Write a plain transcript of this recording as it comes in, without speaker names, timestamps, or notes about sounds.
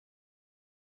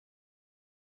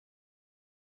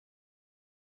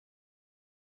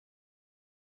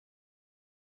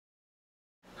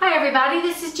everybody,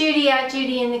 this is Judy at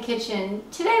Judy in the Kitchen.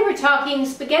 Today we're talking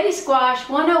Spaghetti Squash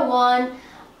 101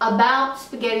 about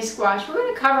spaghetti squash. We're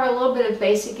going to cover a little bit of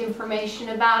basic information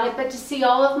about it, but to see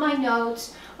all of my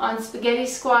notes on Spaghetti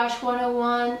Squash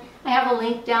 101, I have a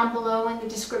link down below in the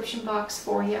description box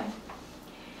for you.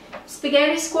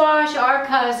 Spaghetti squash are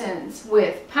cousins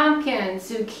with pumpkin,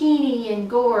 zucchini, and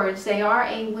gourds. They are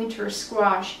a winter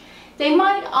squash. They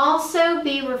might also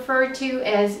be referred to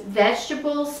as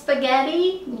vegetable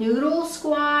spaghetti, noodle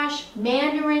squash,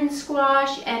 mandarin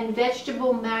squash, and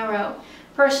vegetable marrow.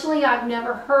 Personally, I've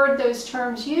never heard those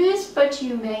terms used, but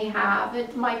you may have.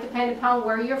 It might depend upon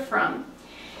where you're from.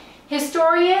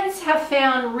 Historians have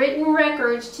found written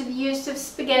records to the use of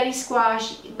spaghetti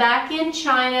squash back in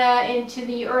China into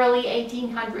the early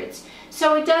 1800s.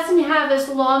 So it doesn't have as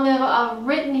long of a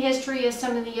written history as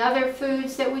some of the other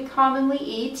foods that we commonly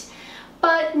eat.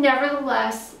 But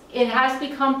nevertheless, it has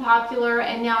become popular,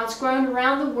 and now it's grown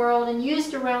around the world and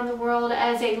used around the world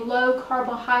as a low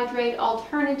carbohydrate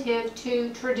alternative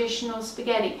to traditional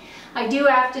spaghetti. I do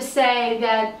have to say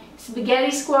that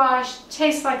spaghetti squash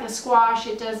tastes like a squash.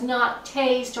 It does not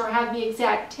taste or have the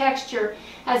exact texture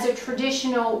as a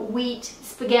traditional wheat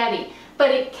spaghetti,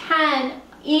 but it can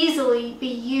easily be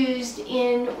used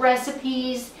in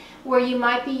recipes where you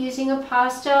might be using a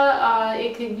pasta.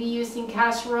 It could be used in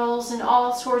casseroles and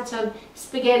all sorts of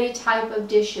spaghetti type of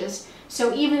dishes.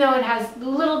 So even though it has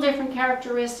little different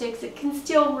characteristics, it can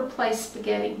still replace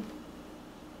spaghetti.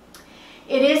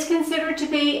 It is considered to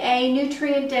be a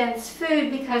nutrient-dense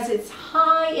food because it's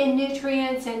high in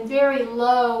nutrients and very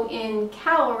low in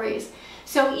calories.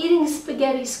 So eating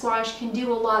spaghetti squash can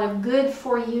do a lot of good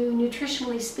for you,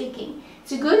 nutritionally speaking.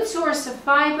 It's a good source of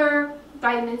fiber,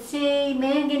 vitamin C,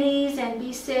 manganese, and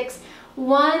B6.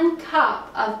 1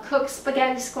 cup of cooked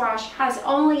spaghetti squash has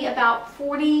only about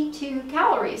 42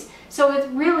 calories. So it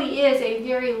really is a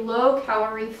very low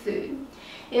calorie food.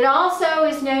 It also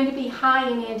is known to be high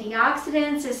in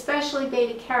antioxidants, especially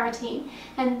beta-carotene,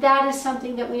 and that is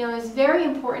something that we know is very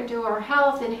important to our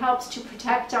health and helps to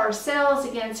protect our cells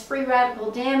against free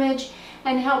radical damage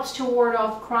and helps to ward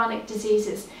off chronic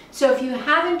diseases. So if you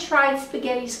haven't tried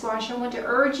spaghetti squash, I want to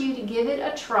urge you to give it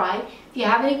a try. If you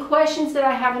have any questions that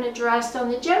I haven't addressed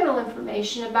on the general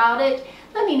information about it,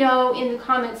 let me know in the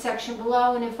comment section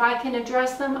below, and if I can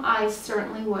address them, I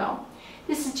certainly will.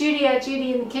 This is Judy at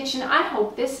Judy in the Kitchen. I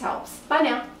hope this helps. Bye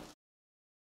now.